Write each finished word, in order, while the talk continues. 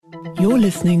You're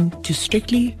listening to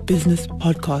Strictly Business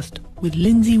Podcast with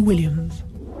Lindsay Williams.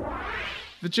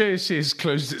 The JSE has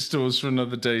closed its doors for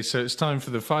another day, so it's time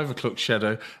for the 5 o'clock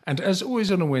shadow. And as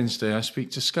always on a Wednesday, I speak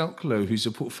to Schalk Louw, who's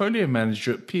a portfolio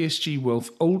manager at PSG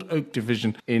Wealth Old Oak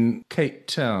Division in Cape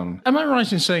Town. Am I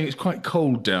right in saying it's quite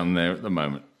cold down there at the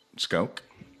moment, Schalk?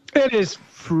 It is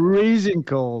freezing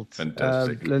cold.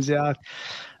 Fantastic. Lindsay,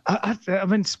 I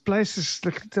mean, places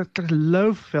like the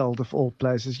Lowveld of all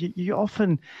places. You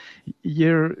often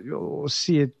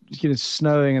see it,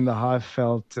 snowing in the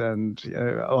Highveld and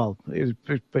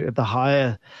the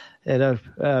higher,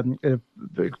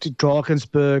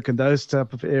 Drakensberg and those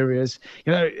type of areas.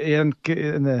 In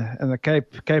the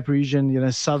Cape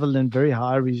region, Sutherland, very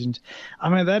high regions. I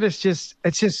mean, it's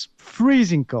just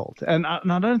freezing cold, and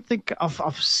I don't think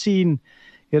I've seen,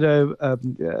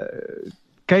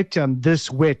 Cape Town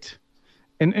this wet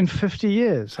in 50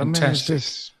 years. Fantastic. I mean,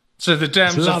 so the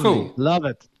dams are full. Love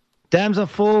it. Dams are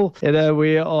full.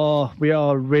 We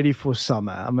are ready for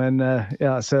summer. I mean,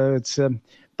 so it's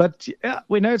but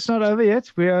we know it's not over yet.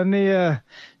 We're only,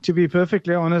 to be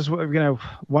perfectly honest,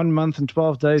 1 month and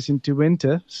 12 days into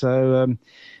winter. So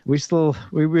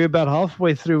we're about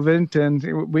halfway through winter, and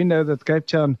we know that Cape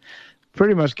Town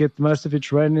pretty much get most of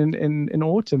its rain in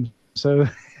autumn. So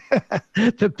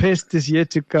the best is yet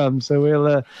to come. So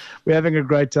we're having a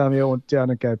great time here down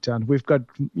in Cape Town. We've got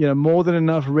more than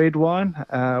enough red wine.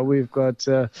 We've got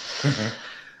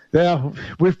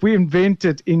we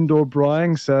invented indoor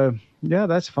braaiing. So yeah,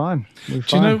 that's fine.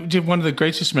 One of the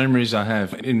greatest memories I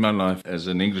have in my life as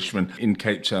an Englishman in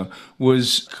Cape Town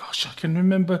was, I can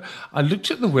remember, I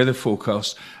looked at the weather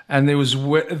forecast and there was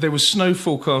snow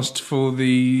forecast for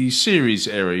the Ceres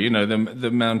area,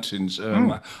 the mountains.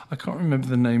 I can't remember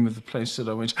the name of the place that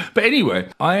I went to. But anyway,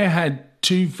 I had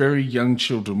two very young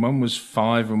children. One was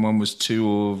 5 and one was 2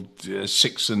 or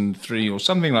 6 and 3 or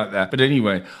something like that. But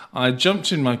anyway, I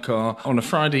jumped in my car on a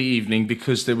Friday evening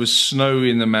because there was snow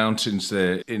in the mountains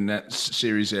there in that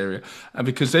Ceres area, and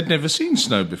because they'd never seen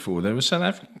snow before. They were South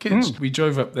African kids. We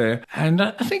drove up there, and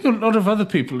I think a lot of other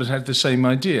people had the same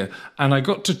idea. And I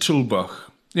got to Tulbagh.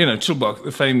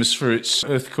 Tulbagh, famous for its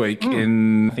earthquake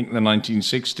in, I think, the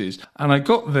 1960s. And I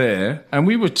got there, and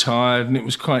we were tired, and it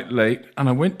was quite late. And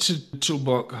I went to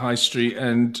Tulbagh High Street,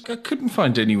 and I couldn't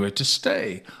find anywhere to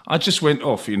stay. I just went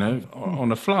off,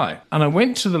 on a fly. And I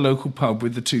went to the local pub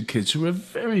with the 2 kids who were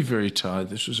very, very tired.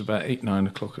 This was about 8, 9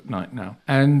 o'clock at night now.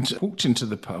 And walked into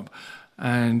the pub,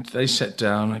 and they sat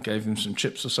down. I gave them some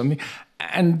chips or something,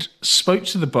 and spoke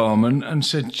to the barman and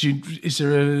said, is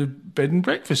there a bed and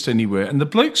breakfast anywhere? And the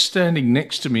bloke standing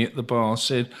next to me at the bar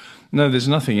said, no, there's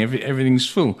nothing. Everything's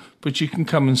full, but you can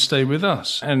come and stay with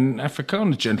us. An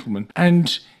Afrikaner gentleman.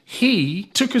 And he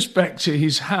took us back to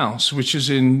his house, which is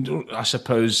in, I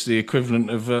suppose, the equivalent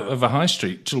of a high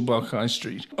street, Tulbagh High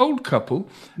Street. Old couple,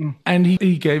 and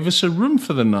he gave us a room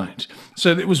for the night.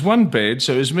 So it was 1 bed,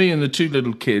 so it was me and the 2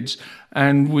 little kids,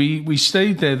 and we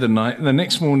stayed there the night, and the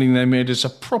next morning they made us a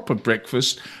proper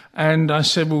breakfast. And I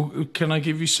said, well, can I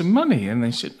give you some money? And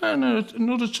they said, no,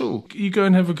 not at all. You go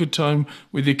and have a good time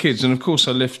with your kids. And of course,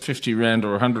 I left 50 Rand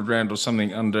or 100 Rand or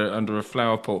something under a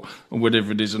flower pot or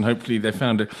whatever it is, and hopefully they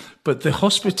found it. But the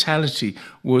hospitality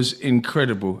was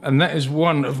incredible. And that is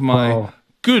one of my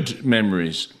good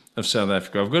memories of South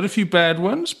Africa. I've got a few bad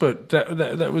ones, but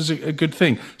that was a good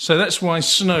thing. So that's why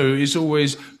snow is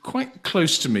always quite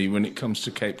close to me when it comes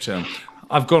to Cape Town.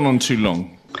 I've gone on too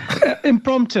long.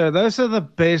 Impromptu, those are the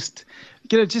best.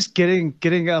 Just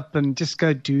getting up and just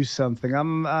go do something.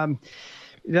 I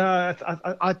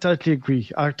totally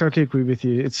agree. I totally agree with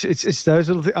you. It's those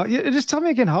little things. Just tell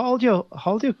me again, how old your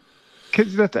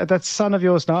kids, that son of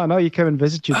yours now? I know you came and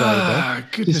visit you there.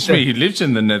 Goodness me, he lives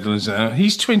in the Netherlands now.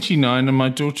 He's 29 and my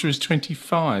daughter is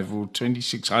 25 or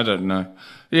 26. I don't know.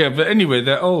 Yeah, but anyway,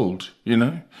 they're old.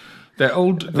 They're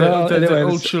old. They're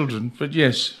old children. But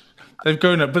yes. They've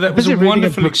grown up, but that was a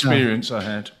wonderful experience I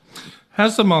had.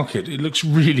 How's the market? It looks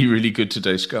really, really good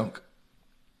today, Schalk.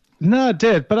 No, it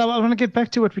did, but I want to get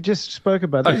back to what we just spoke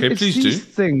about. Okay, please do. These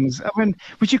things,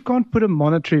 which you can't put a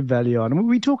monetary value on.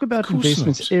 We talk about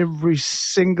investments every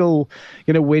single,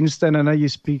 Wednesday, and I know you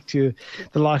speak to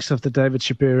the likes of the David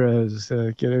Shapiros,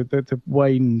 the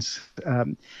Waynes.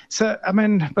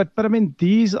 But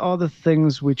these are the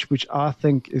things which I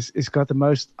think is got the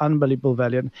most unbelievable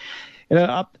value.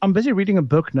 I'm busy reading a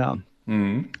book now.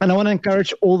 And I want to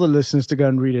encourage all the listeners to go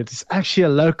and read it. It's actually a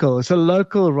local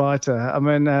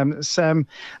writer. Sam,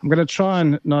 I'm going to try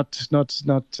and not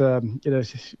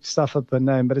stuff up the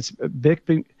name, but it's Beck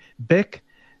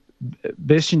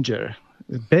Bessinger.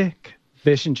 Beck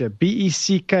Bessinger,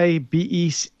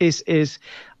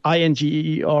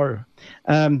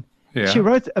 BeckBessenger. Yeah. She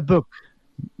wrote a book,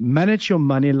 Manage Your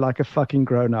Money Like a Fucking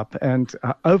Grown-Up. And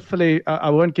hopefully I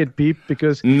won't get beeped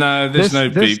because... No, there's no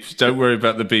beep. Don't worry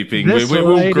about the beeping. We're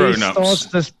all grown-ups. Starts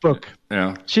this book.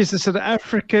 Yeah. She's a South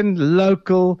African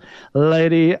local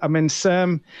lady. I mean,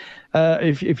 Sam,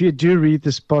 if you do read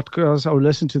this podcast or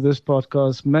listen to this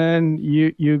podcast, man,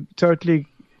 you totally...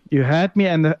 You had me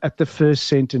at the first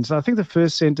sentence. I think the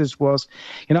first sentence was,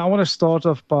 I want to start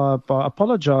off by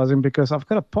apologizing because I've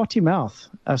got a potty mouth,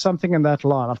 something in that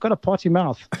line. I've got a potty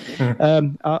mouth.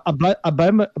 I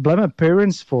blame my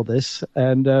parents for this.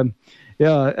 And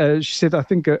she said, I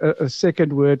think a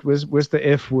second word was the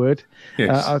F word.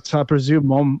 Yes. So I presume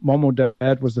mom or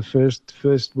dad was the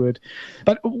first word.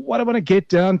 But what I want to get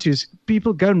down to is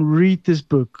people go and read this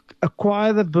book.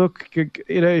 Acquire the book.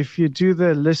 If you do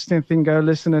the listening thing, go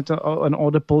listen it on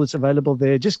Audible. It's available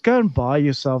there. Just go and buy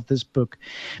yourself this book,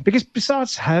 because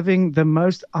besides having the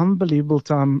most unbelievable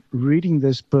time reading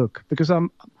this book, because I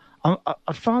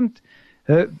found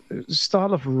her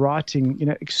style of writing,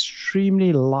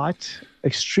 extremely light,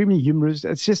 extremely humorous.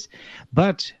 It's just,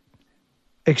 but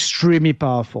extremely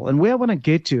powerful. And where I want to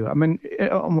get to, I mean,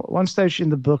 on one stage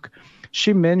in the book,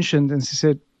 she mentioned and she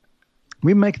said,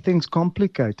 we make things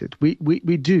complicated. We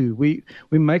do. We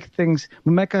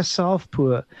make ourselves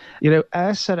poor.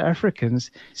 As South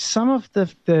Africans, some of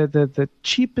the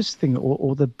cheapest thing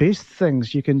or the best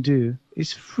things you can do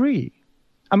is free.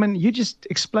 I mean, you just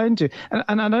explained to,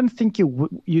 and I don't think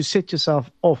you set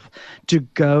yourself off to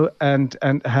go and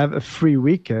have a free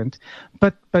weekend,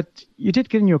 but you did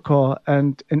get in your car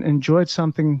and enjoyed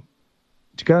something,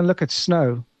 to go and look at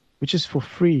snow, which is for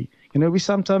free. We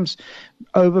sometimes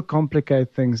overcomplicate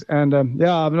things. And I'm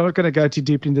not going to go too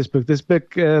deeply in this book. This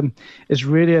book is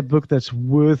really a book that's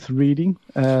worth reading.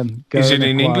 Is it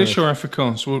in English or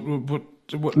Afrikaans?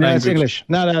 What no, language? It's English.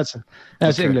 No,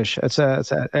 it's English. It's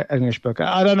an English book.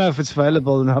 I don't know if it's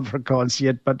available in Afrikaans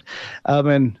yet, but I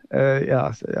mean,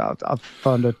 I've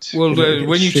found it. Well,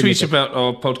 when you tweet about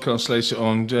our podcast later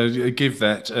on, give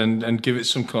that and give it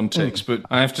some context. But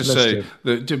I have to say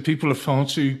that people are far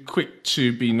too quick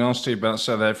to be nasty about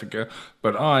South Africa.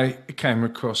 But I came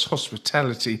across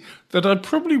hospitality that I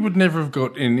probably would never have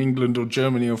got in England or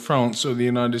Germany or France or the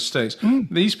United States.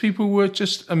 These people were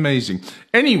just amazing.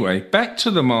 Anyway, back to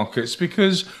the markets,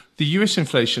 because the US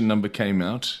inflation number came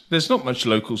out. There's not much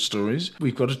local stories.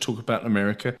 We've got to talk about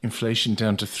America. Inflation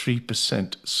down to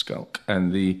 3%, Schalk,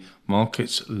 and the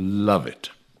markets love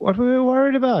it. What were we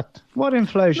worried about? What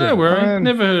inflation? No worry,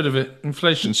 never heard of it.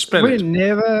 Inflation, spell it.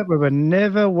 We were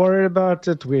never worried about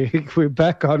it. We're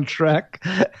back on track.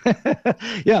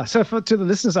 Yeah. So to the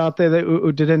listeners out there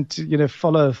who didn't,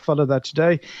 follow that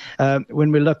today,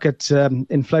 when we look at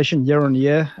inflation year on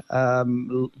year,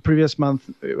 previous month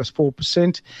it was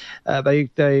 4%.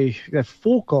 They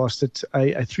forecasted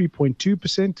a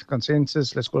 3.2%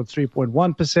 consensus. Let's call it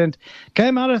 3.1%.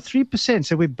 Came out at 3%.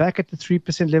 So we're back at the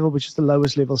 3% level, which is the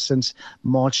lowest level since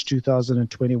March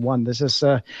 2021. This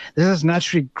is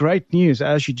naturally great news,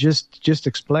 as you just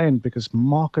explained, because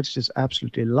markets just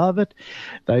absolutely love it.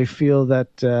 They feel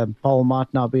that Powell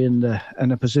might now be in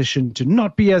a position to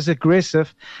not be as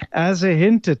aggressive as he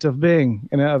hinted of being,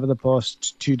 over the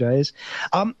past 2 days.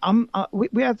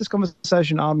 We had this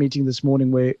conversation in our meeting this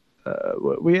morning where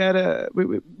we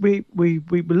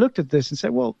looked at this and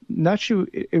said, well,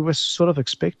 naturally it was sort of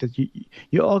expected.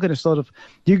 You're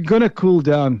going to cool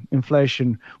down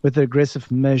inflation with the aggressive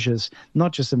measures,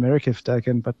 not just America have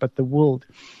taken, but the world.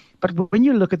 But when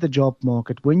you look at the job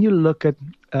market, when you look at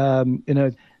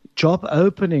job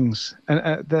openings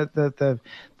and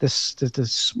the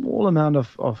small amount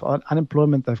of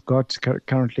unemployment they've got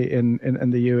currently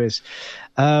in the US.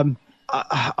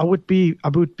 I would be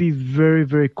very,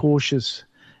 very cautious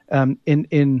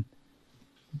in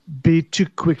be too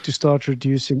quick to start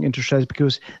reducing interest rates,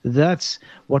 because that's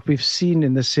what we've seen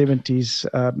in the 70s,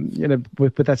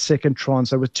 with that second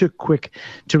tranche. They were too quick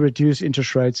to reduce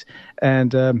interest rates.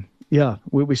 And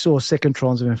we saw a second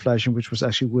tranche of inflation, which was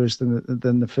actually worse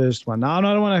than the first one. Now, I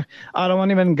don't want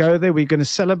to even go there. We're going to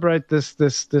celebrate this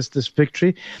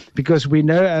victory, because we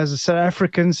know, as the South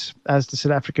Africans, as the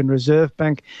South African Reserve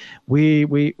Bank, we're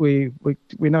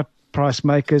not price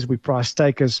makers, we're price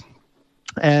takers.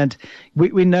 And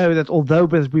we know that although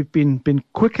we've been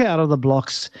quicker out of the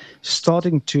blocks,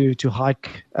 starting to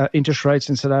hike interest rates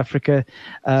in South Africa,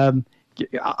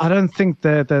 I don't think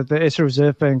the SA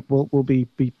Reserve Bank will be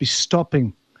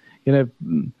stopping,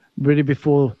 really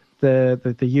before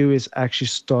the US actually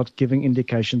start giving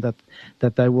indication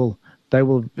that they will they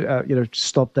will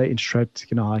stop their interest rate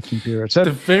hiking period. So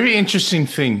the very interesting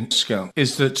thing, Schalk,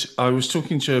 is that I was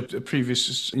talking to a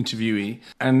previous interviewee,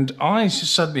 and I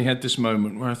suddenly had this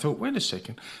moment where I thought, wait a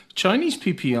second, Chinese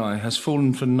PPI has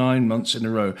fallen for 9 months in a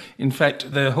row. In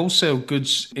fact, their wholesale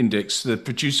goods index, the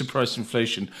producer price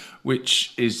inflation,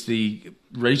 which is the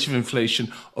rate of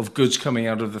inflation of goods coming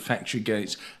out of the factory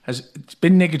gates, has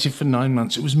been negative for 9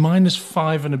 months. It was minus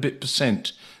 5 and a bit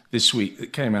 % this week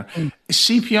that came out.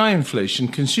 CPI inflation,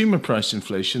 consumer price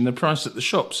inflation, the price at the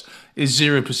shops is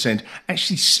 0%,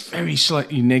 actually very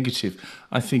slightly negative,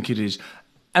 I think it is.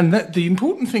 And that the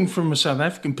important thing from a South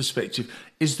African perspective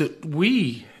is that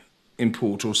we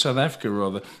import, or South Africa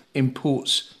rather,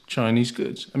 imports Chinese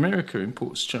goods. America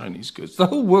imports Chinese goods. The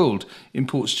whole world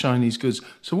imports Chinese goods.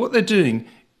 So what they're doing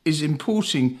is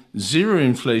importing zero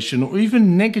inflation or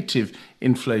even negative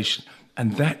inflation.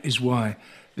 And that is why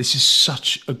this is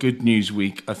such a good news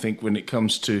week, I think, when it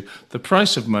comes to the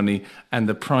price of money and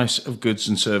the price of goods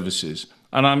and services.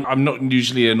 And I'm not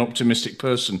usually an optimistic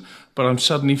person, but I'm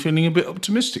suddenly feeling a bit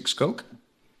optimistic, Schalk.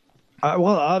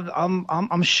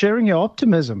 I'm sharing your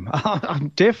optimism. I'm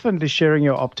definitely sharing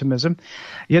your optimism.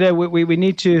 We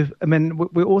need to. I mean,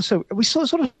 we sort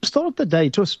of started the day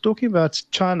talking about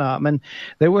China. I mean,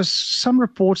 there was some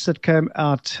reports that came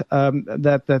out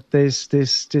that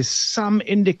there's some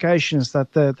indications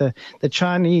that the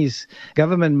Chinese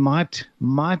government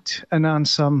might announce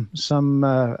some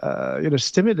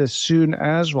stimulus soon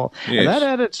as well. Yes. And that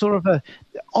added sort of a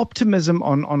optimism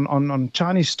on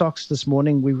Chinese stocks this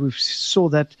morning. We saw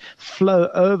that flow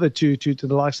over to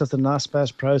the likes of the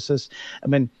Naspers process. I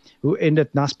mean, who ended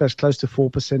Naspers close to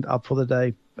 4% up for the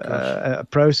day.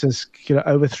 Process,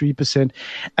 over 3%,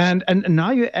 and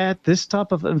now you add this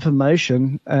type of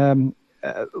information.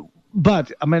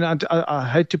 But I mean, I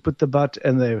hate to put the but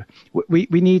in there. We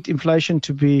need inflation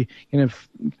to be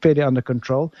fairly under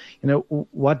control.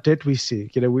 What did we see?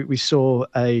 We saw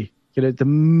the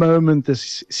moment the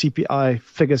CPI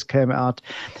figures came out,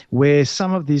 where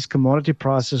some of these commodity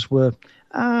prices were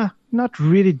not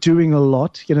really doing a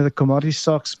lot. The commodity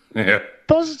stocks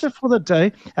positive for the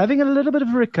day, having a little bit of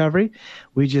a recovery.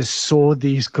 We just saw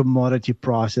these commodity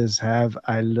prices have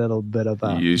a little bit of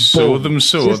a... You saw them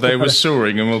soar. They were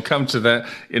soaring, and we'll come to that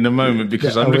in a moment,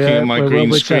 because I'm looking at my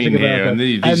green screen here. And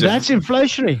that's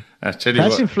inflationary. I tell you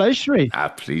that's what,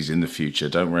 inflationary. Please, in the future,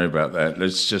 don't worry about that.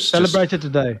 Let's just celebrate it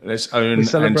today. Let's own and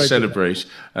celebrate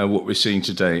what we're seeing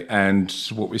today. And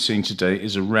what we're seeing today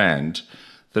is a rand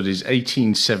that is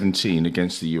 18.17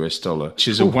 against the US dollar, which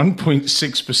is a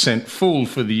 1.6% fall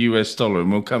for the US dollar, and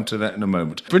we'll come to that in a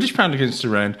moment. British pound against the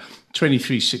rand,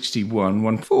 23.61,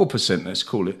 1.4%, let's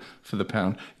call it, for the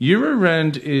pound. Euro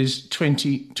rand is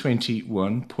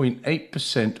 20.21,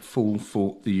 0.8% fall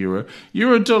for the euro.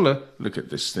 Euro dollar, look at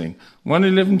this thing,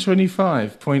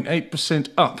 111.25, 0.8%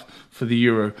 up for the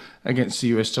euro against the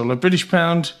US dollar. British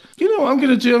pound, you know what I'm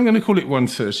going to do? I'm going to call it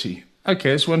 130.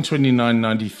 Okay, it's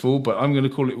 129.94, but I'm going to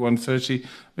call it 130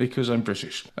 because I'm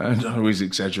British and I always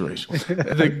exaggerate.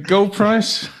 The gold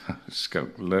price,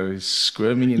 Schalk Louw is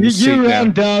squirming in the seat now.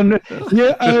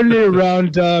 You only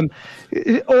round down.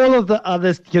 All of the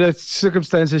other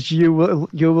circumstances we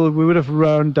would have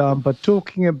round down, but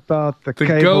talking about the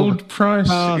gold price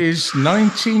is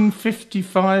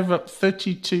 19.55, up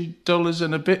 $32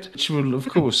 and a bit, which will of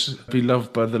course be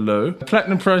loved by the low.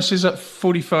 Platinum price is up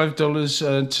 $45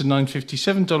 to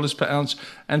 $957 per ounce,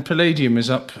 and palladium is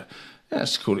up,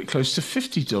 let's call it close to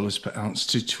 $50 per ounce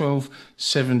to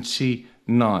 $12.79.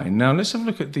 Now let's have a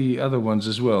look at the other ones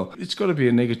as well. It's got to be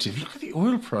a negative. Look at the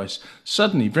oil price.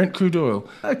 Suddenly, Brent crude oil.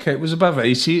 Okay, it was above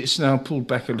 80. It's now pulled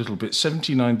back a little bit.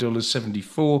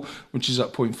 $79.74, which is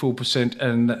up 0.4%.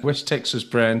 And West Texas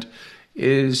brand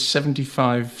is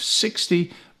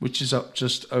 $75.60, which is up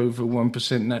just over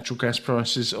 1%. Natural gas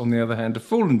prices, on the other hand, have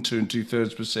fallen 2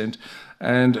 2/3%.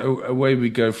 And away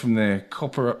we go from there.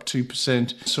 Copper up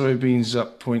 2%, soybeans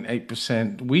up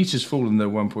 0.8%, wheat has fallen though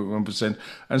 1.1%,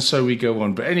 and so we go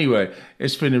on. But anyway,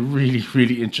 it's been a really,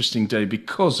 really interesting day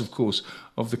because, of course,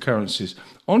 of the currencies.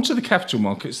 On to the capital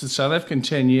markets. The South African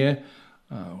 10-year,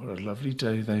 what a lovely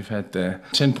day they've had there,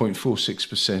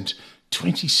 10.46%.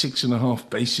 26.5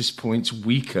 basis points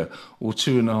weaker, or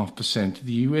 2.5%.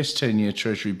 The US 10-year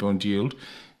Treasury bond yield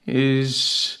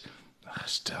is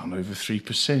down over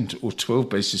 3%, or 12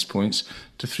 basis points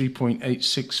to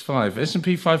 3.865.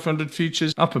 S&P 500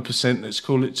 futures up 1%, let's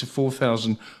call it, to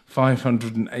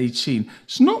 4,518.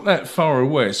 It's not that far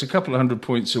away. It's a couple of hundred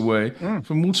points away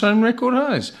from all-time record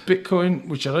highs. Bitcoin,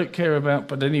 which I don't care about,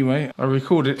 but anyway, I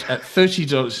record it at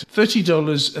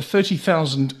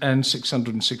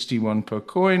 $30,661 per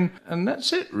coin, and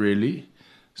that's it really.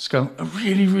 Schalk, a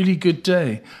really, really good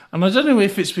day. And I don't know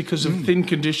if it's because of thin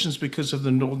conditions, because of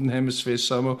the Northern Hemisphere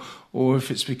summer, or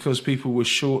if it's because people were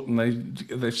short and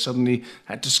they've suddenly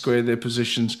had to square their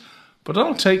positions. But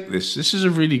I'll take this. This is a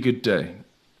really good day.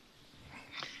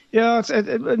 Yeah,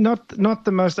 it's not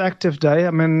the most active day.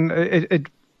 I mean, it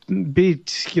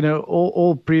beat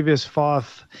all previous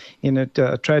 5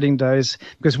 trading days,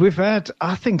 because we've had,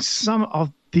 I think, some of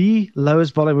the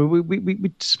lowest volume.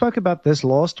 We spoke about this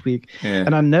last week,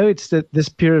 and I know it's this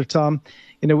period of time.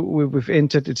 We've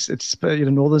entered. It's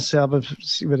northern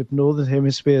suburbs, northern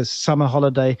hemisphere summer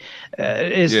holiday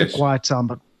is the quiet time,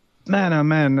 but. Man, oh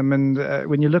man! I mean,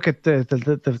 when you look at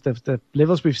the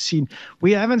levels we've seen,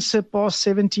 we haven't surpassed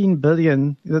 17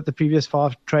 billion the previous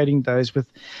 5 trading days. So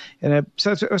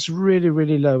it's really,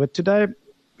 really low. But today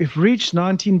we've reached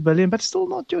 19 billion, but still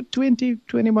not your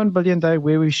 21 billion day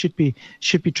where we should be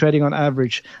trading on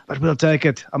average. But we'll take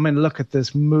it. I mean, look at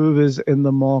this movers in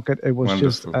the market. It was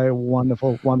just a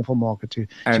wonderful, wonderful market to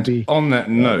be. On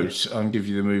that note, I'll give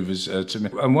you the movers to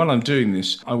me. And while I'm doing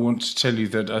this, I want to tell you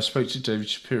that I spoke to David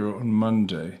Shapiro on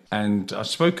Monday, and I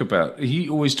spoke about. He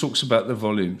always talks about the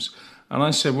volumes. And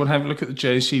I said, well, have a look at the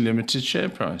JSE Limited share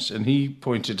price. And he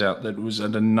pointed out that it was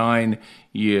at a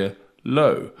 9-year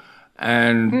low.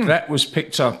 And that was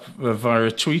picked up via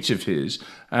a tweet of his.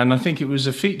 And I think it was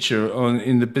a feature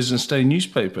in the Business Day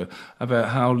newspaper about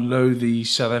how low the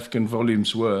South African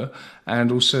volumes were,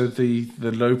 and also the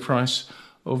low price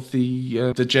of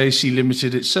the JSE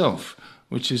Limited itself,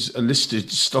 which is a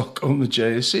listed stock on the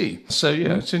JSE. So,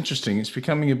 yeah, it's interesting. It's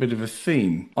becoming a bit of a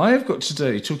theme. I have got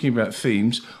today, talking about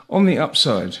themes, on the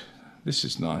upside. This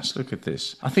is nice. Look at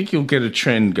this. I think you'll get a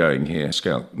trend going here,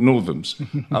 Schalk. Northams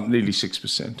up nearly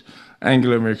 6%.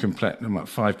 Anglo-American Platinum up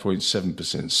 5.7%.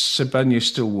 Sibanye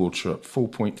Stillwater up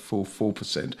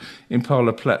 4.44%.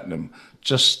 Impala Platinum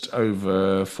just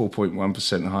over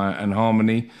 4.1% higher. And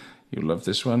Harmony, you'll love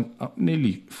this one, up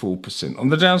nearly 4%. On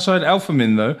the downside,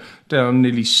 Alphamin, though, down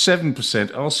nearly 7%.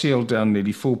 RCL down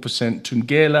nearly 4%.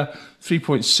 Thungela,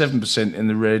 3.7% in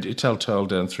the red. Italtile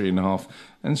down 3.5%.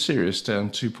 And Sirius down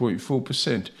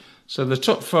 2.4%. So the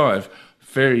top 5,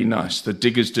 very nice. The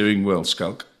Diggers doing well,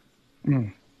 Schalk.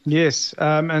 Yes,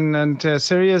 and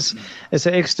Sirius is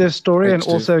an ex-div story, and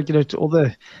also to all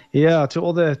the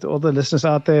listeners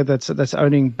out there that's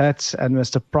owning BATS and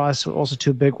Mr. Price, also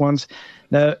 2 big ones.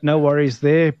 No worries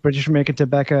there. British American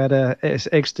Tobacco had a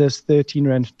ex-div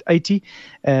R13.80,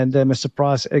 and Mr.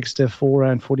 Price ex-div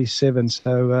R4.47.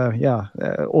 So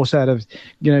also had a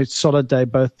solid day,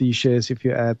 both these shares, if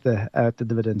you add the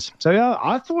dividends. So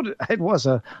I thought it was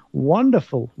a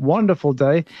wonderful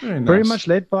day, very much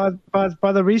led by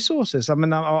the resources. I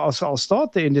mean, I'll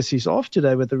start the indices off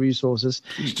today with the resources.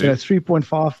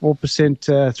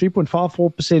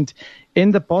 3.54%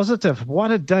 in the positive.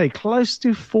 What a day. Close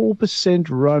to 4%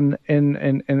 run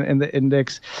in the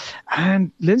index. And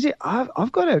Lindsay,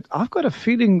 I've got a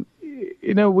feeling,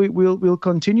 we'll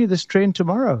continue this trend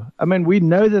tomorrow. I mean, we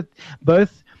know that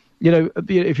both,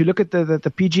 if you look at the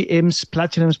PGMs,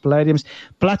 platinums, palladiums,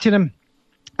 platinum,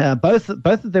 both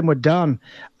of them were down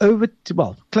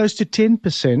close to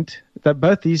 10%. That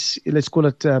both these, let's call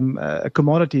it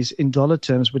commodities in dollar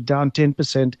terms, were down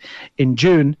 10% in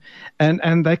June,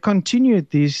 and they continued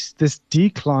this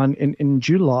decline in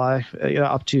July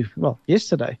up to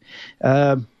yesterday.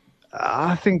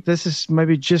 I think this is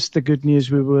maybe just the good news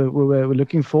we were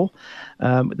looking for.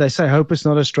 They say hope is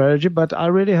not a strategy, but I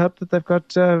really hope that they've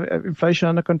got inflation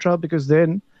under control, because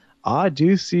then I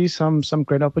do see some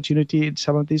great opportunity in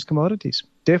some of these commodities,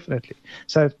 definitely.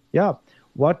 So,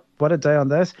 what a day on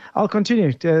this. I'll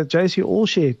continue. JSE All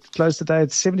Share closed the day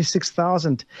at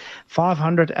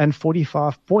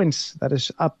 76,545 points. That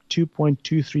is up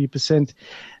 2.23%.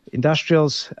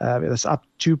 Industrials, that's up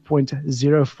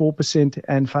 2.04%.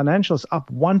 And financials up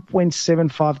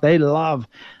 1.75%. They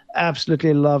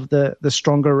absolutely love the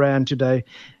stronger rand today.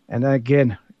 And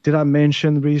again, did I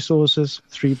mention resources?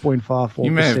 3.54%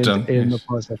 you may have done, in the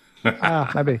positive.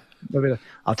 Maybe.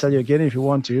 I'll tell you again if you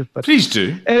want to. But please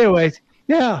do. Anyway,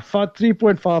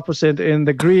 3.5% in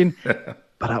the green.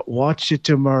 But watch it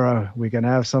tomorrow. We're going to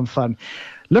have some fun.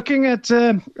 Looking at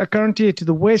currently to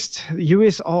the west, the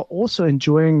US are also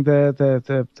enjoying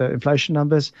the inflation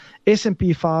numbers.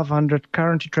 S&P 500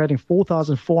 currently trading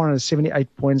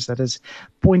 4,478 points. That is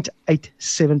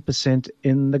 0.87%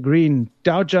 in the green.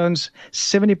 Dow Jones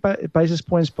 70 basis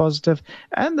points positive,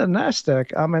 and the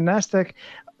Nasdaq. Nasdaq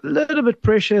a little bit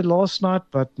pressured last night,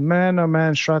 but man, oh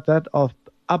man, shut that off.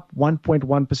 Up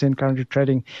 1.1%, currently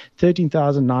trading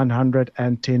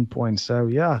 13,910 points.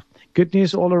 So good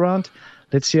news all around.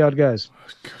 let's see how it goes.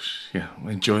 Gosh, yeah,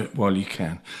 enjoy it while you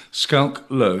can. Schalk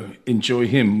Louw, enjoy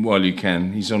him while you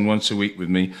can. He's on once a week with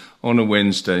me on a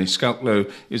Wednesday. Schalk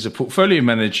Louw is a portfolio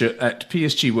manager at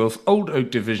PSG Wealth, Old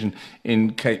Oak Division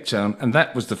in Cape Town, and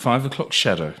that was the 5 o'clock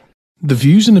shadow. The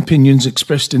views and opinions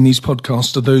expressed in these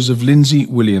podcasts are those of Lindsay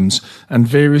Williams and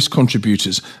various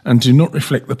contributors and do not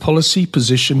reflect the policy,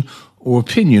 position or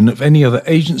opinion of any other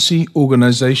agency,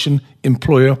 organisation,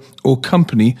 employer or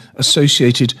company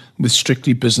associated with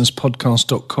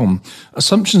strictlybusinesspodcast.com.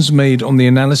 Assumptions made on the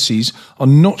analyses are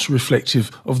not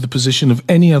reflective of the position of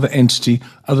any other entity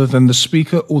other than the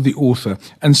speaker or the author.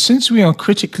 And since we are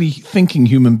critically thinking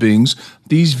human beings,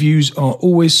 these views are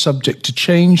always subject to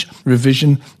change,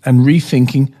 revision and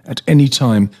rethinking at any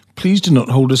time. Please do not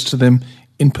hold us to them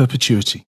in perpetuity.